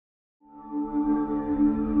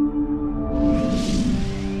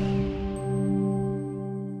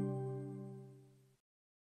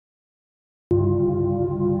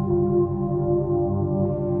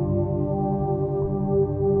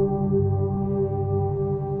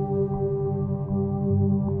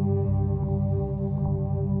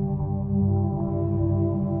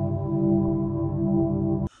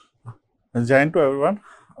Jain to everyone.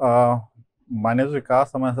 My name is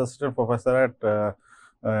Vikas. I'm an assistant professor at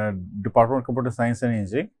Department of Computer Science and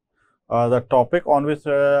Engineering. The topic on which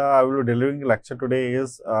I will be delivering a lecture today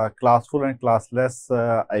is classful and classless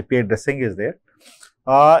IP addressing is there.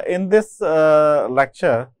 In this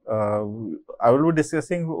lecture, I will be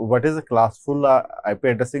discussing what is the classful IP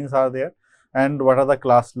addressings are there and what are the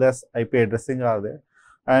classless IP addressing are there,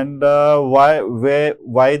 and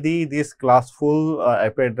why these classful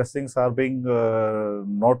IP addressings are being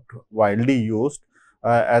not widely used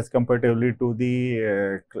as comparatively to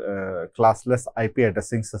the classless IP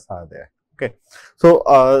addressings are there. Okay, so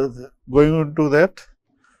going into that,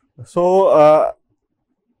 so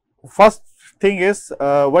first thing is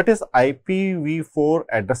what is IPv4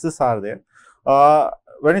 addresses are there.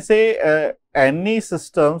 When you say any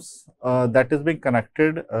systems that is being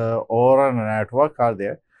connected over a network are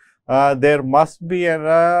there, there must be an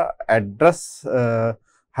address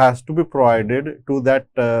has to be provided to that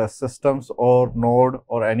systems or node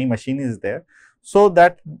or any machine is there, so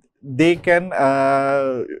that they can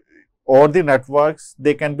or the networks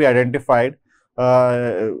they can be identified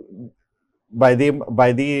by the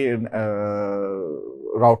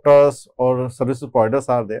routers or service providers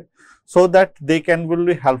are there, so that they can will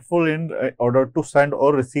be helpful in order to send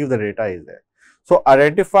or receive the data is there. So,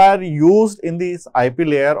 identifier used in this IP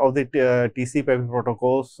layer of the TCP/IP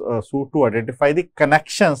protocols to identify the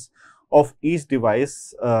connections of each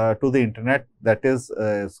device to the internet, that is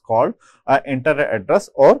called internet address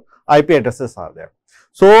or IP addresses are there.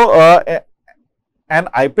 So, an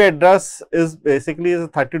IP address is basically a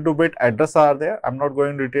 32-bit address are there. I am not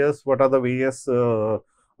going into details what are the various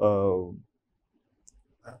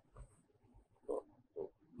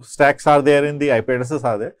stacks are there in the IP addresses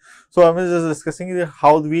are there. So, I am just discussing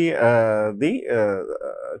how we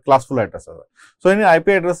classful addresses. So, in IP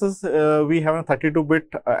addresses we have a 32-bit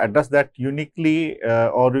address that uniquely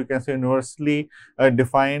or you can say universally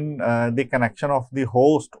define the connection of the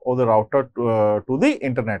host or the router to the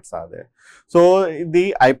internets are there. So,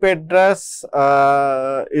 the IP address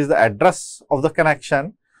is the address of the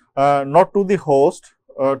connection, not to the host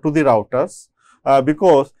to the routers,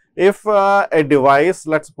 because if a device,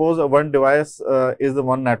 let us suppose one device is the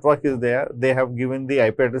one network is there, they have given the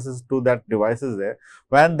IP addresses to that device is there.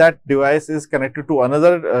 When that device is connected to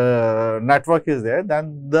another network is there,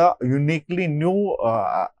 then the uniquely new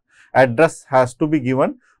address has to be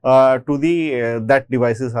given to the that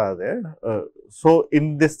devices are there. So,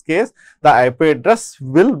 in this case the IP address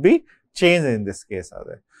will be changed in this case are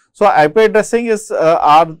there. So, IP addressing is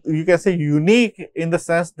are you can say unique in the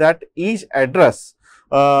sense that each address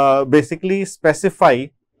basically specify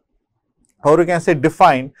or you can say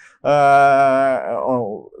define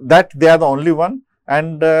that they are the only one,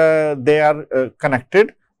 and they are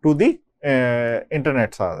connected to the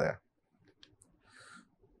internets are there.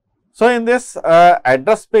 So, in this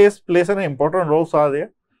address space plays an important roles are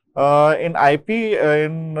there. In IP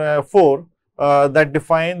in 4 that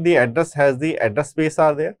define the address has the address space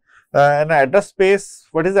are there. And address space,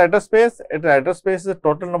 what is address space? Address space is the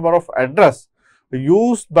total number of address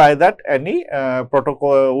used by that any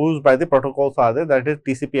protocol used by the protocols are there, that is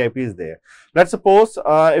TCP IP is there. Let us suppose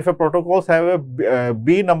if a protocols have a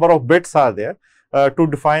B number of bits are there to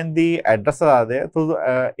define the addresses are there. So,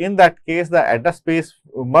 in that case the address space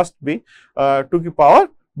must be to the power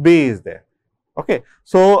B is there. Okay.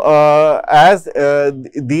 So, as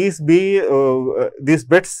these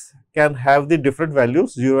bits can have the different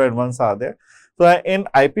values 0 and 1s are there. So, in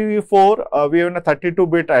IPv4 we have a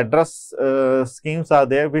 32-bit address schemes are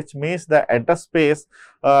there, which means the address space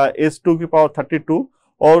is to the power 32,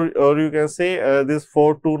 or you can say this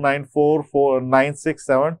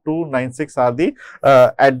 42944967296 are the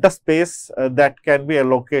address space that can be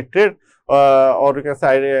allocated or you can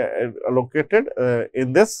say allocated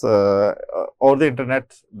in this or the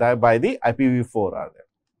internet by the IPv4 are there.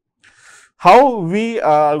 How we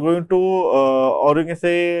are going to or you can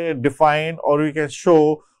say define, or you can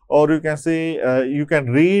show, or you can say you can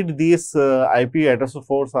read these IP address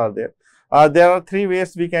force are there. There are 3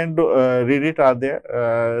 ways we can do, read it are there.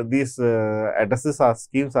 These addresses are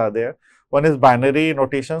schemes are there. One is binary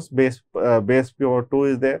notations, base P/2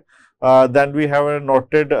 is there. Then we have a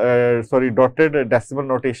dotted decimal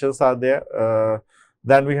notations are there.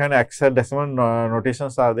 Then we have hexadecimal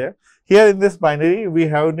notations are there. Here in this binary, we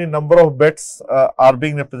have the number of bits are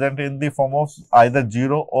being represented in the form of either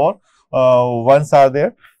 0 or 1s are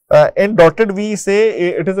there. In dotted, we say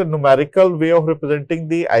it is a numerical way of representing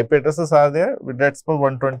the IP addresses are there. Let us suppose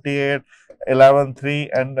 128, 11, 3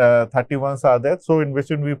 and 31s are there. So, in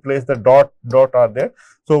between we place the dot are there.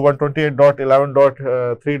 So,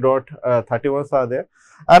 128.11.3.31s are there.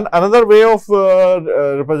 And another way of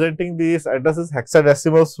representing these addresses,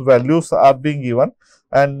 hexadecimal values are being given,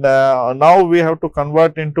 and now we have to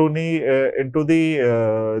convert into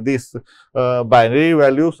the these binary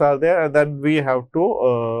values are there, and then we have to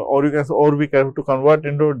or we have to convert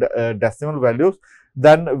into decimal values.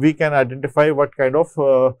 Then we can identify what kind of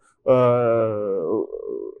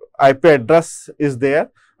IP address is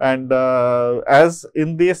there. And as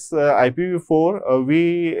in this IPv4,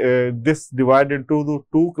 we this divide into the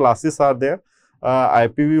two classes are there.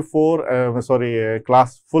 IPv4,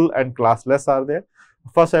 classful and classless are there.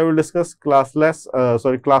 First, I will discuss classless.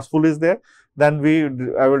 Classful is there. Then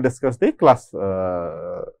I will discuss the classless.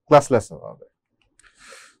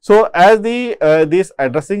 So, as these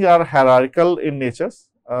addressing are hierarchical in nature,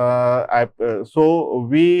 so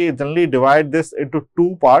we generally divide this into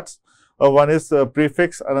two parts. One is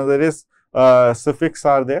prefix, another is suffix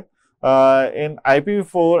are there. In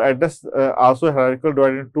IPv4 address also hierarchical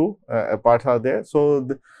divided into parts are there. So,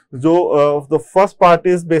 the first part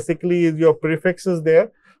is basically your prefix is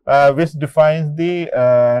there, which defines the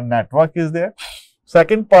network is there.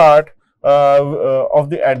 Second part of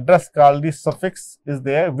the address called the suffix is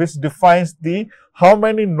there, which defines the how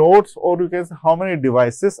many nodes, or you can say how many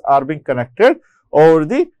devices are being connected over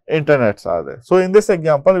the internets are there. So, in this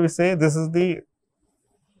example, we say this is the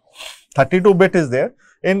 32-bit is there.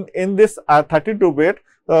 In this 32-bit,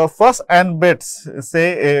 first n bits,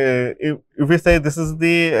 say if we say this is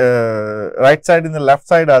the right side and the left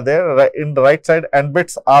side are there, in the right side n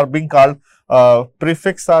bits are being called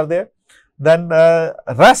prefix are there. Then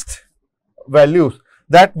rest values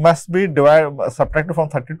that must be subtracted from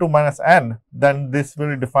 32 minus n, then this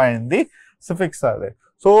will define the suffix are there.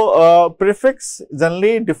 So, prefix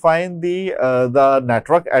generally define the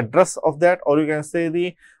network address of that, or you can say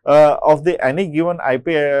the of the any given IP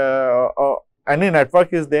any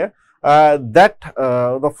network is there, that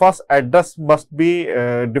the first address must be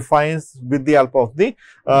defined with the help of the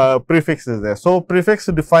prefix is there. So, prefix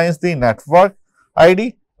defines the network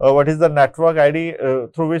ID. What is the network ID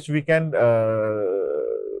through which we can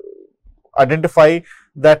identify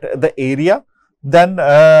that the area. Then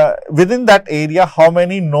within that area, how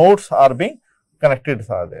many nodes are being connected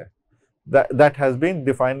are there. That has been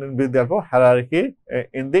defined with therefore hierarchy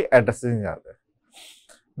in the addressing are there.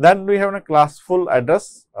 Then we have a classful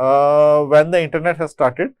address. When the internet has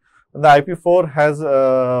started, the IP4 has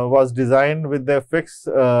was designed with the fixed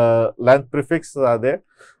length prefix are there,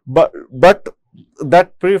 but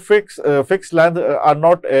that prefix fixed length are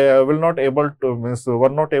not were not able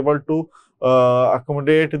to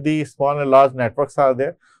accommodate the small and large networks are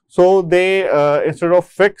there. So, they instead of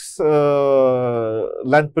fixed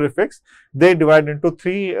length prefix, they divide into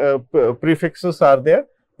three prefixes are there.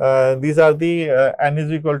 These are the n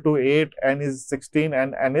is equal to 8, n is 16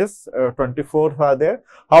 and n is 24 are there.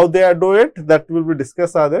 How they do it, that will be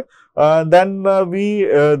discussed are there. Then we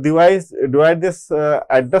divide this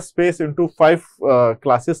address space into 5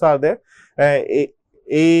 classes are there.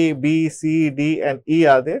 A, B, C, D and E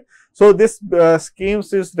are there. So, this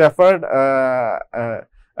schemes is referred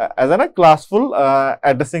as a classful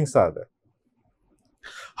addressing are there.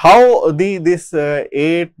 How this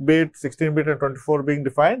 8-bit, 16-bit and 24 being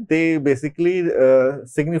defined, they basically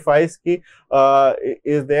signifies ki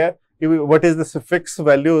is there, what is the suffix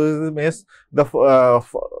value is the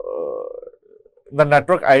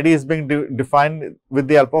network ID is being defined with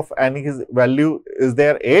the help of any value is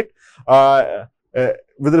there 8.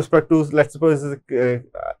 With respect to, let's suppose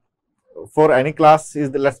for any class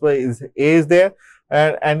is let's suppose is A is there,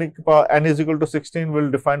 and n is equal to 16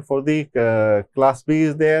 will define for the class B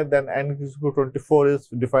is there, then n is equal to 24 is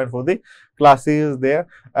defined for the class C is there.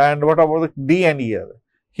 And what about the D and E?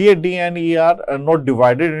 Here D and E are not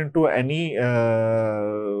divided into any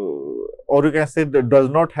or you can say that does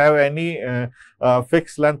not have any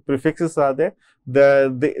fixed length prefixes are there.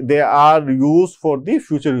 They are used for the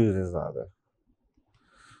future uses are there.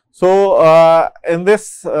 So, in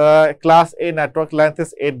this class A network length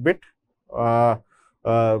is 8-bit.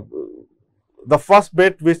 The first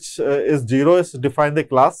bit which is 0 is define the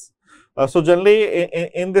class. So, generally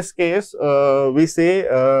in this case we say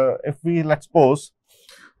if we let's suppose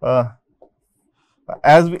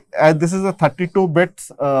as this is a 32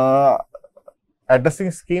 bits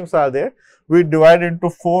addressing schemes are there, we divide into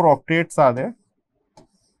 4 octets are there.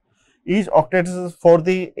 Each octet is for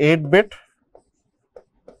the 8-bit.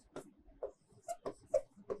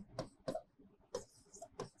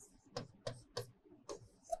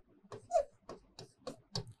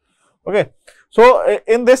 Okay. So,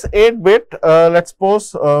 in this 8-bit, let's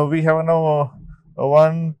suppose we have now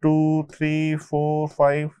 1, 2, 3, 4,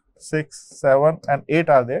 5, 6, 7 and 8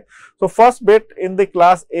 are there. So, first bit in the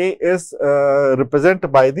class A is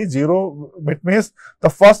represented by the 0 bit, means the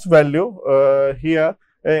first value here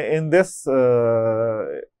in this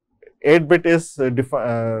 8-bit is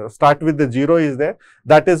start with the 0 is there,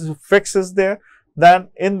 that is fixed is there. Then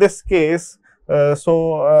in this case,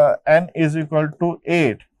 n is equal to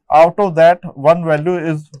 8. Out of that, one value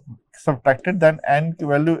is subtracted, then n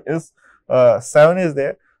value is 7 is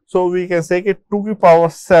there. So, we can say that 2 to the power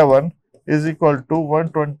 7 is equal to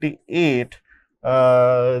 128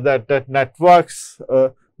 that networks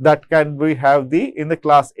that can we have in the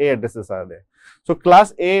class A addresses are there. So,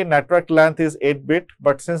 class A network length is 8-bit,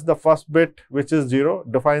 but since the first bit, which is 0,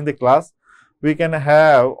 define the class, we can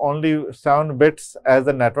have only 7 bits as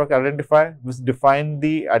the network identifier, which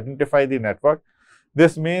identify the network.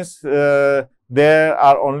 This means there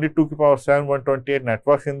are only 2 to the power 7 128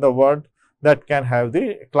 networks in the world that can have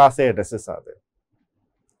the class A addresses are there.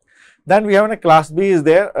 Then we have a class B is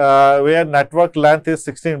there, where network length is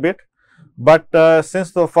 16-bit, but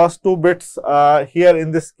since the first 2 bits here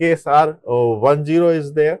in this case are 10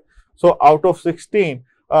 is there. So, out of 16,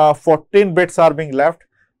 14 bits are being left,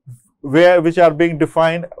 which are being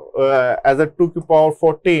defined as a 2 to the power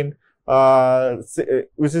 14,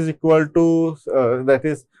 which is equal to that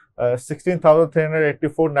is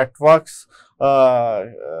 16,384 networks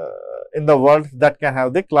in the world that can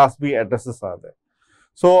have the class B addresses are there.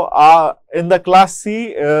 So, in the class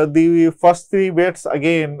C, the first 3 bits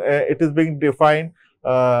again it is being defined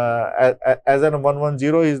as an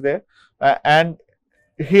 110 is there, and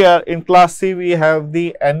here in class C we have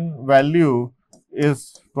the n value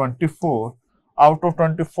is 24. Out of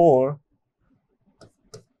 24,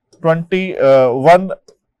 21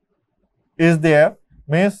 is there,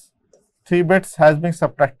 means 3 bits has been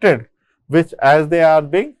subtracted, which as they are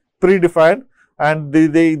being predefined and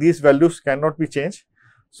these values cannot be changed.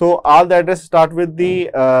 So, all the addresses start with the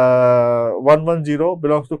 110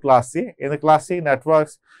 belongs to class C. In the class C,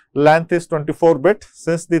 networks length is 24-bit,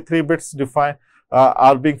 since the 3 bits defined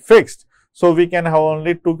are being fixed. So, we can have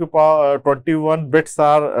only 2 to the power 21 bits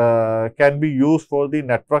are can be used for the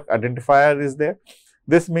network identifier is there.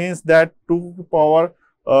 This means that 2 to the power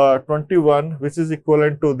 21, which is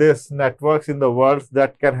equivalent to this networks in the world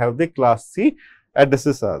that can have the class C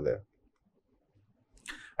addresses are there.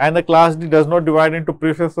 And the class D does not divide into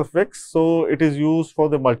prefix or fix, so it is used for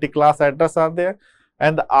the multi-class address are there,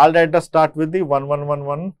 and the all address start with the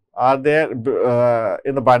 1111 are there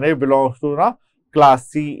in the binary belongs to class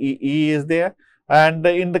C. E is there, and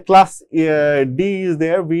in the class D is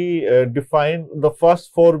there, we define the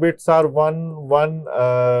first 4 bits are 1 1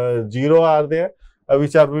 0 are there,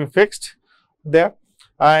 which are being fixed there.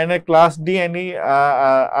 In a class D, any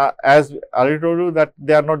as I already told you that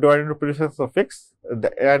they are not divided into prefix or fix,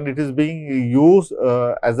 and it is being used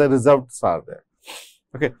as a results are there.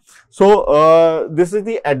 Okay, so this is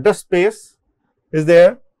the address space is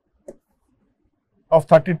there of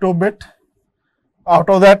 32-bit. Out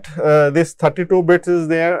of that, this 32 bits is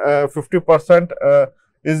there, 50%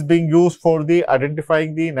 is being used for the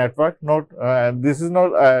identifying the network. Not this is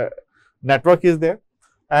not network is there,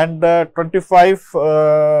 and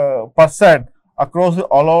 25% across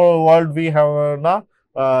all over the world we have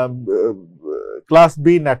class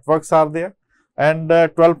B networks are there, and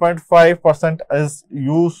 12.5% is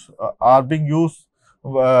are being used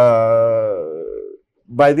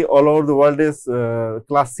by the all over the world is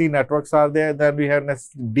class C networks are there. Then we have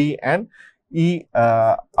D and E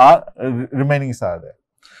are remaining are there.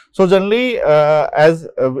 So, generally as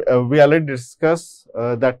we already discussed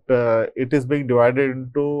that it is being divided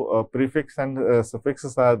into prefix and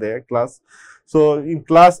suffixes are there class. So, in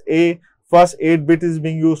class A, first 8-bit is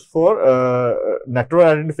being used for network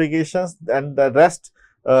identifications, and the rest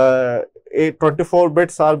 24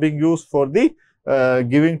 bits are being used for the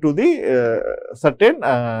giving to the certain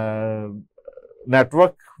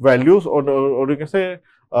network values, or you can say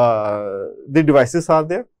the devices are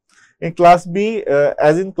there. In class B,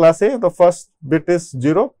 as in class A, the first bit is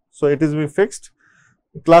 0, so it is being fixed.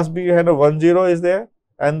 In class B, you had a 10 is there,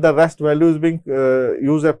 and the rest value is being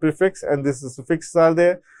used as prefix, and this is suffixes are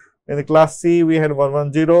there. In the class C, we had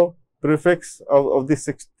 110 prefix of the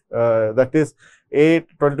 6, that is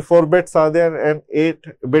 24 bits are there, and 8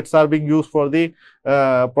 bits are being used for the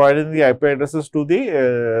providing the IP addresses to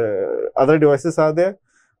the other devices are there.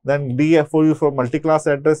 Then D for use for multi-class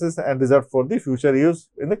addresses and reserved for the future use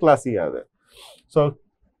in the class C are there. So,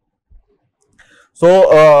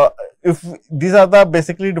 if these are the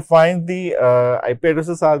basically define the IP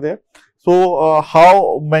addresses are there. So,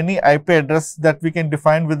 how many IP address that we can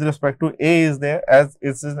define with respect to A is there, as it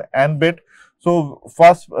is an n bit. So,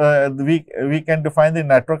 first we can define the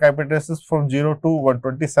network IP addresses from 0 to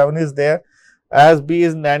 127 is there, as B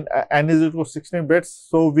is n is equal to 16 bits.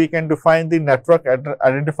 So, we can define the network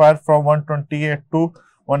identifier from 128 to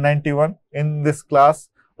 191 in this class.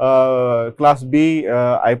 Class B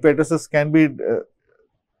IP addresses can be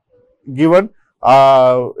given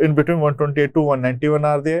in between 128 to 191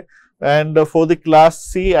 are there, and for the class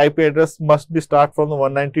C IP address must be start from the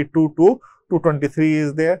 192 to 223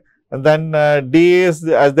 is there. And then D is,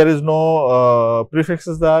 as there is no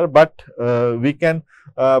prefixes there, but we can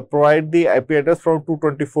provide the IP address from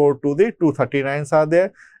 224 to the 239s are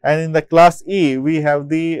there. And in the class E, we have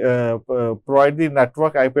the provide the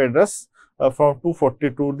network IP address from 240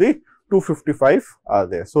 to the 255 are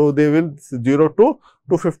there. So, they will 0 to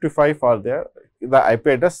 255 are there. The IP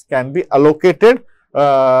address can be allocated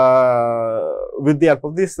with the help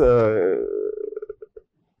of this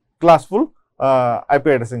classful IP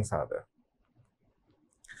addressings are there.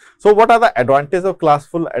 So, what are the advantages of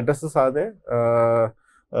classful addresses are there?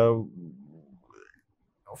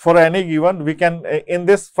 For any given, we can in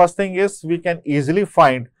this first thing is we can easily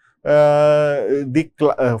find the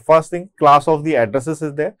first thing class of the addresses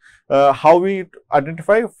is there. How we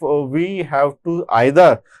identify? We have to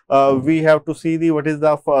either we have to see the what is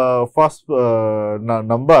the first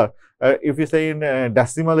number. If we say in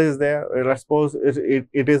decimal is there, let's suppose it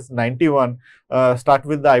is 91. Start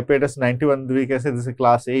with the IP address 91. We can say this is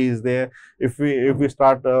class A is there. If we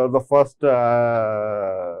start the first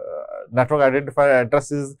network identifier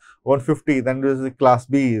address is 150, then there is the class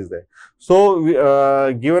B is there. So,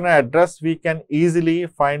 given an address, we can easily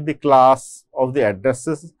find the class of the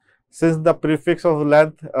addresses, since the prefix of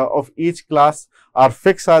length of each class are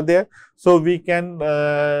fixed are there. So, we can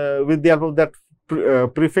with the help of that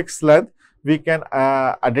prefix length, we can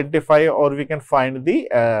identify or we can find the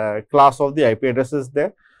class of the IP addresses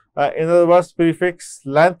there. In other words, prefix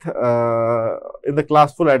length in the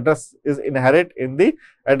classful address is inherent in the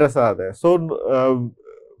address are there. So,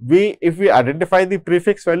 if we identify the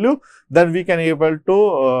prefix value, then we can able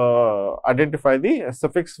to identify the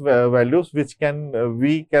suffix values, which can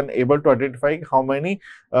we can able to identify how many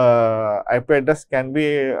IP address can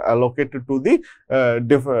be allocated to the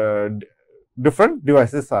different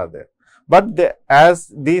devices are there. But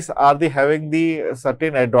as these are having the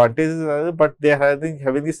certain advantages, but they are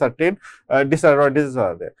having the certain disadvantages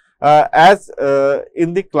are there. As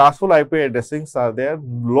in the classful IP addressings are there,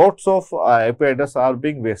 lots of IP address are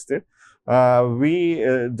being wasted. We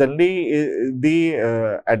generally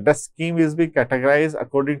the address scheme is being categorized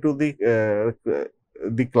according to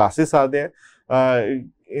the classes are there.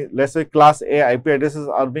 Let's say class A IP addresses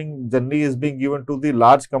are being generally given to the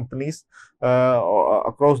large companies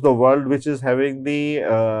across the world, which is having the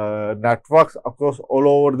networks across all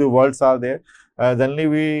over the world are there. Generally,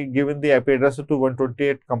 we given the IP address to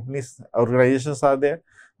 128 companies organizations are there.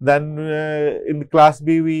 Then in class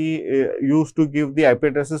B, we used to give the IP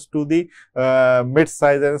addresses to the mid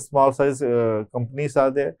size and small size companies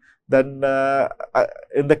are there. Then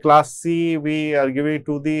in the class C, we are giving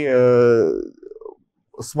to the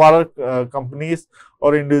smaller companies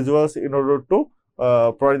or individuals in order to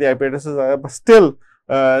provide the IP addresses, but still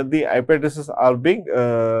the IP addresses are being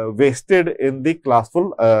wasted in the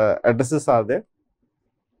classful addresses are there.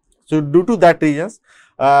 So, due to that reasons,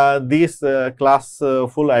 these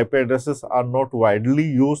classful IP addresses are not widely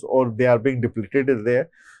used or they are being depleted there.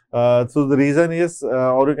 So, the reason is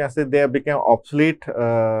or you can say they have become obsolete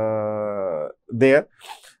there.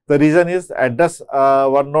 The reason is address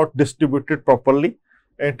were not distributed properly.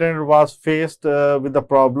 Internet was faced with the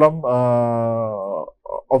problem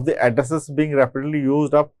of the addresses being rapidly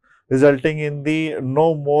used up, resulting in the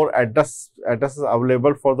no more addresses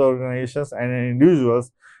available for the organizations and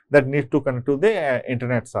individuals that need to connect to the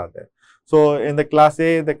internet are there. So, in the class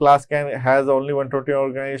A, the class has only 120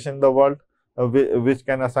 organization in the world which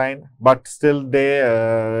can assign, but still they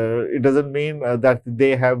it does not mean that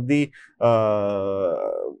they have the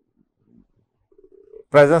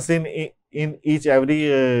presence in each every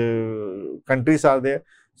countries are there.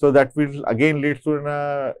 So, that will again lead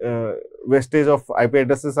to wastage of IP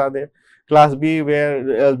addresses are there. Class B, where it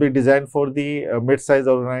will be designed for the mid-size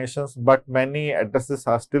organizations, but many addresses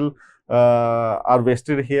are still are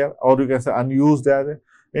wasted here, or you can say unused there.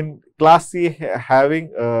 In class C,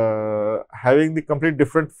 having the complete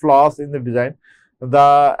different flaws in the design.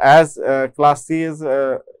 As class C is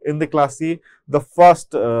in the class C, the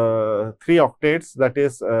first 3 octets, that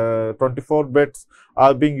is 24 bits,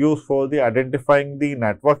 are being used for the identifying the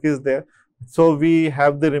network is there. So we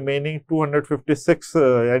have the remaining 256,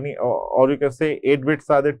 or you can say 8 bits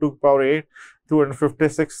are there, 2 to the power 8,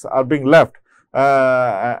 256 are being left,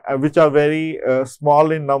 which are very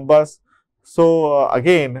small in numbers. So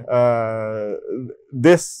again,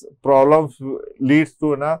 this problem leads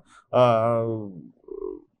to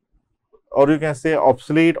or you can say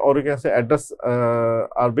obsolete, or you can say address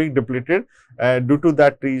are being depleted, due to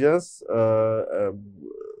that reasons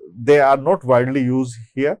they are not widely used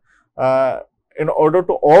here. In order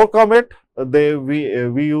to overcome it,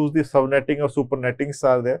 we use the subnetting or supernettings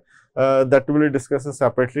are there, that will be discussed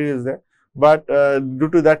separately is there. But due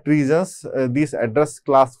to that reasons, these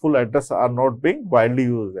classful address are not being widely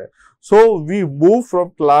used there. So we move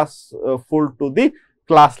from classful to the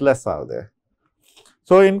classless are there.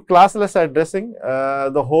 So in classless addressing,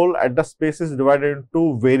 the whole address space is divided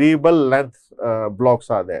into variable length blocks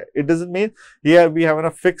are there. It doesn't mean here we have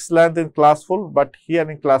a fixed length in classful, but here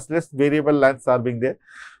in classless variable lengths are being there.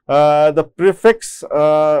 The prefix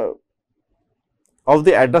of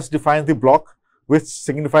the address defines the block, which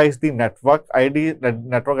signifies the network ID,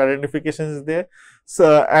 network identification is there.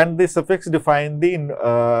 So, and the suffix define the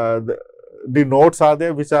nodes are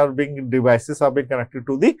there, which are being devices are being connected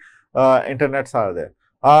to the internets are there.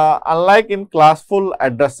 Unlike in classful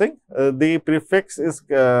addressing, the prefix is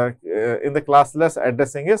in the classless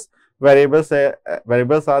addressing is variables.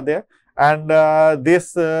 Variables are there, and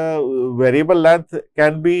this variable length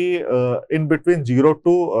can be in between 0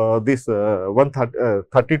 to this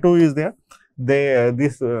 132 is there.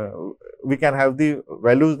 We can have the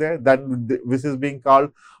values there, which is being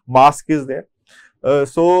called mask is there.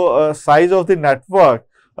 So size of the network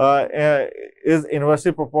is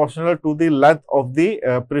inversely proportional to the length of the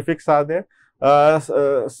prefix are there.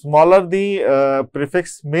 Smaller the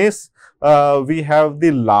prefix means we have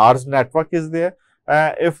the large network is there.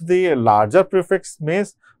 If the larger prefix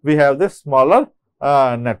means we have the smaller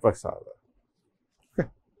networks are there. Okay.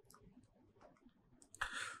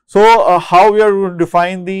 So how we are going to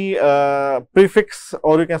define the prefix,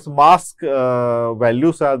 or you can say mask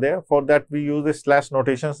values are there. For that we use the slash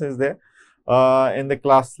notations is there. In the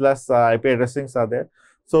classless IP addressings are there.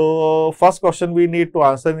 So first question we need to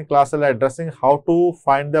answer in classless addressing, how to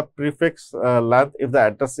find the prefix length if the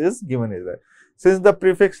address is given is there. Since the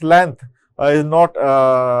prefix length is not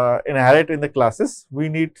inherent in the classes, we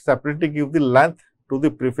need separately give the length to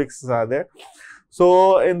the prefixes are there.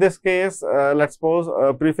 So in this case, let's suppose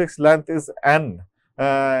prefix length is n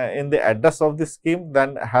in the address of the scheme,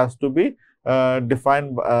 then has to be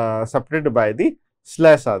defined separated by the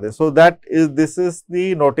slash are there. So this is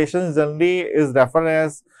the notation generally is referred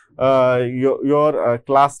as your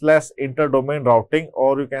classless interdomain routing,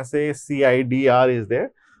 or you can say CIDR is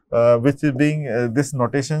there, which is being this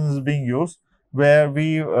notation is being used, where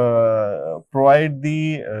we provide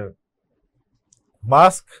the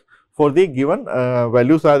mask for the given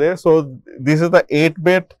values are there. So this is the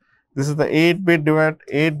 8-bit, this is the 8-bit divided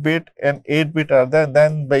 8-bit and 8-bit are there.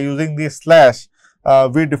 Then by using the slash,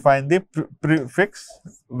 we define the prefix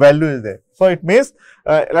value is there. So it means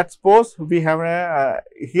let's suppose we have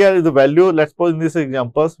here is the value. Let's suppose in these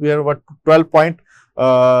examples we have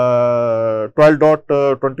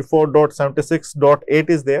 12.24.76.8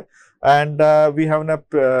 is there, and we have a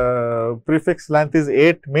prefix length is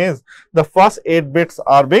 8, means the first 8 bits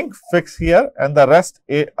are being fixed here, and the rest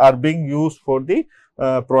 8 are being used for the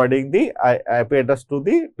providing the IP address to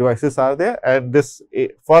the devices are there, and this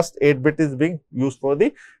first 8 bit is being used for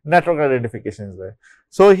the network identification is there.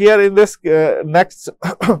 So here in this next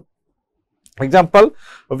example,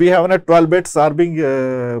 we have a 12 bits are being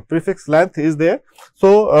prefix length is there.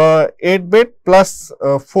 So 8 bit plus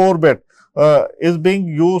 4 bit is being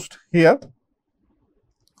used here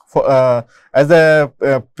for as a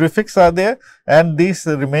prefix are there, and this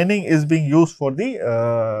remaining is being used for the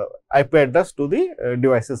IP address to the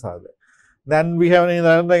devices are there. Then we have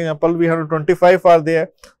another example, we have 25 are there.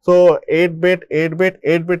 So 8 bit, 8 bit,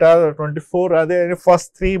 8 bit are 24 are there, and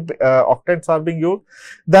first 3 octants are being used.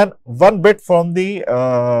 Then 1 bit from the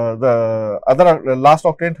other last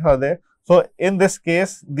octant are there. So in this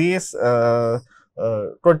case, these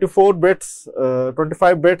 24 bits,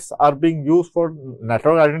 25 bits are being used for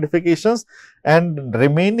network identifications, and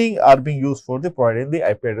remaining are being used for the providing the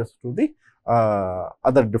IP address to the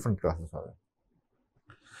other different classes.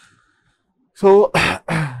 So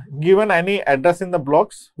given any address in the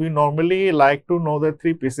blocks, we normally like to know the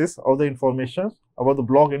 3 pieces of the information about the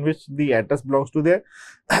block in which the address belongs to there.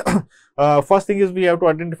 First thing is we have to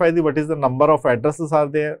identify what is the number of addresses are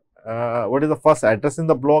there, what is the first address in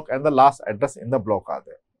the block and the last address in the block are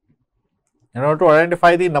there. In order to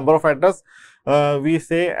identify the number of address, we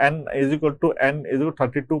say n is equal to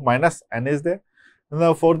 32 minus n is there.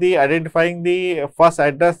 Now, for the identifying the first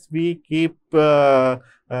address, we keep the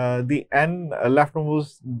n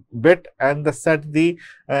leftmost bit and set the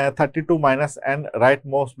 32 minus n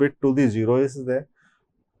rightmost bit to the 0 is there.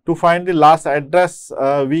 To find the last address,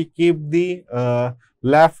 we keep the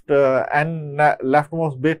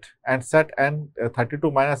leftmost bit and set n 32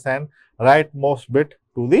 minus n rightmost bit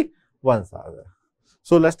to the 1s are there.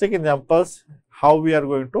 So, let us take examples how we are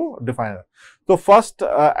going to define it. So, first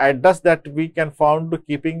address that we can found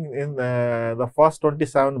keeping in the first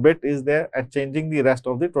 27 bit is there and changing the rest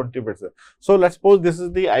of the 20 bits. So, let us suppose this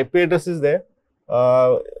is the IP address is there,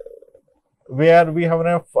 where we have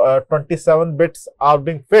enough 27 bits are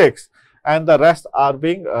being fixed and the rest are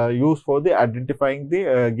being used for the identifying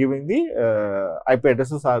the giving the IP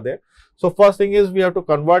addresses are there. So, first thing is we have to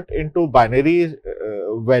convert into binary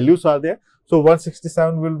values are there. So,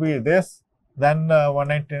 167 will be this, then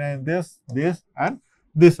 199 this and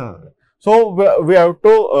this are there. So, we have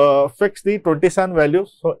to fix the 27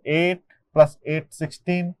 values. So, 8 plus 8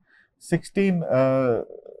 16, 16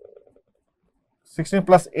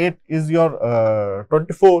 plus 8 is your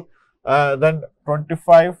 24, then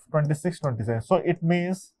 25, 26, 27. So, it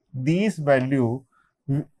means these value,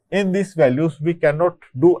 in these values we cannot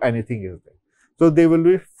do anything is there. So, they will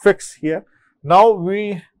be fixed here. Now,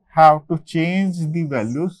 we have to change the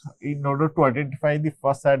values in order to identify the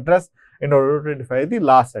first address, in order to identify the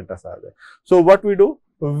last address are there. So, what we do?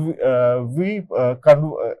 We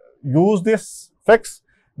use this fix.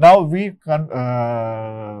 Now, we can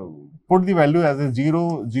put the value as a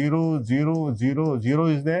 0, 0, 0, 0, 0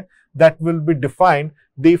 is there. That will be defined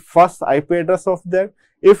the first IP address of that.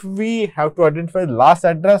 If we have to identify the last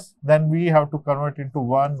address, then we have to convert into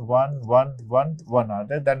 1, 1, 1, 1, 1 are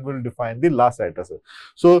there. Then we will define the last address.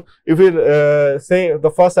 So, if we say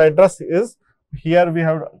the first address is here, we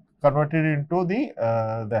have converted into the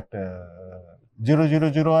 0,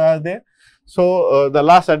 0, 0 are there. So, the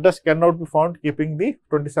last address cannot be found keeping the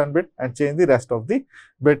 27 bit and change the rest of the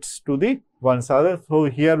bits to the 1s are there. So,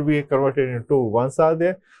 here we converted into 1s are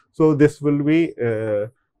there. So, this will be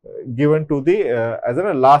given to the as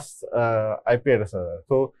a last IP address.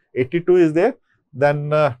 So, 82 is there,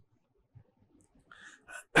 then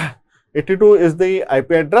 82 is the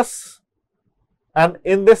IP address, and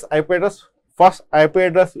in this IP address, first IP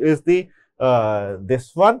address is the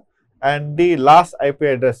this one and the last IP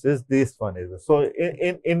address is this one is. So,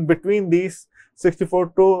 in between these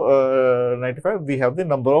 64 to 95, we have the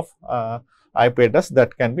number of IP address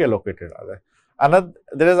that can be allocated.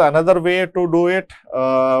 There is another way to do it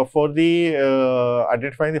for the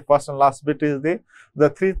identifying the first and last bit is the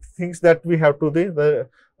three things that we have to do.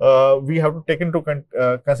 We have to take into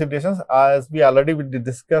considerations as we already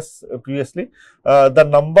discussed previously. The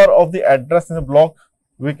number of the address in the block,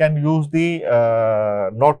 we can use the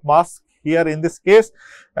not mask here in this case,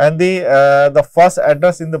 and the first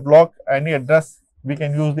address in the block, any address, we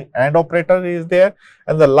can use the AND operator is there,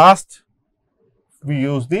 and the last we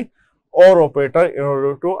use the OR operator in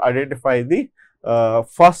order to identify the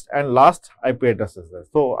first and last IP addresses there.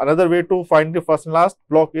 So, another way to find the first and last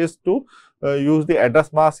block is to use the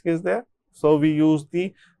address mask is there. So, we use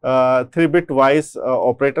the 3-bit wise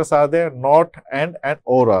operators are there, NOT, AND and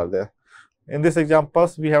OR are there. In this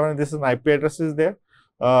examples, we have this is an IP address is there,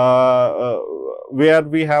 where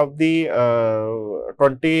we have the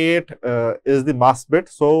 28 is the mask bit.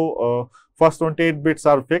 So, first 28 bits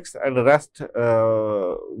are fixed and the rest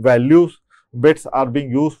values bits are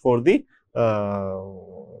being used for the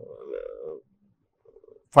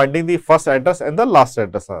finding the first address and the last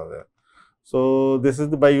address are there. So, this is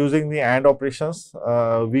by using the AND operations,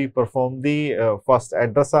 we perform the first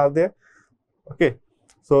address are there. Okay.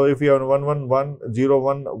 So, if you have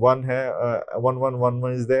 11101 here,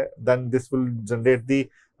 1111 is there, then this will generate the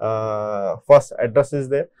first address is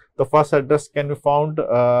there. The first address can be found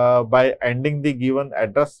by ANDing the given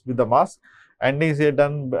address with the mask. ANDing is here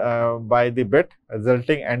done by the bit,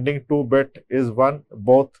 resulting ANDing 2 bit is 1,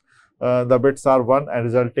 both the bits are 1 and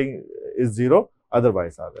resulting is 0,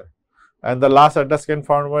 otherwise are there. And the last address can be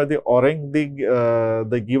found by the ORing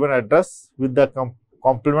the given address with the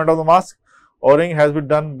complement of the mask. ORing has been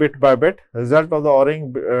done bit by bit. Result of the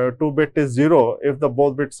ORing 2 bit is 0 if the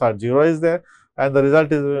both bits are 0 is there, and the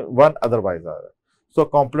result is 1, otherwise are there. So,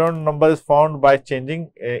 complement number is found by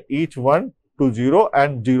changing each 1 to 0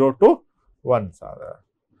 and 0 to 1 are there.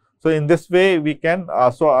 So, in this way we can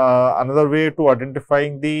also another way to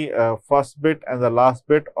identifying the first bit and the last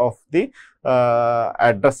bit of the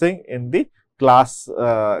addressing in the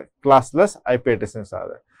classless IP addresses are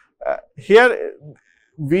there. Here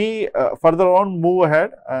we further on move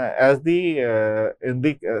ahead as the in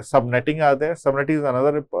the subnetting are there. Subnetting is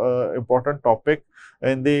another important topic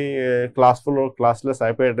in the classful or classless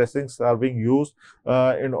IP addressings are being used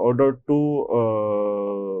in order to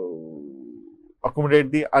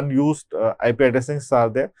accommodate the unused IP addressings are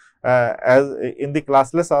there. As in the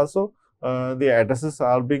classless also, the addresses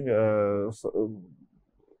are being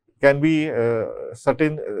can be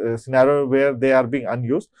certain scenario where they are being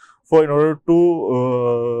unused. For in order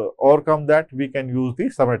to overcome that, we can use the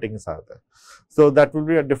subnettings are there. So that will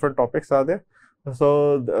be a different topics are there.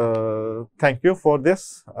 So thank you for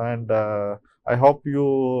this, and I hope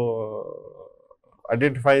you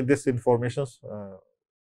identify this information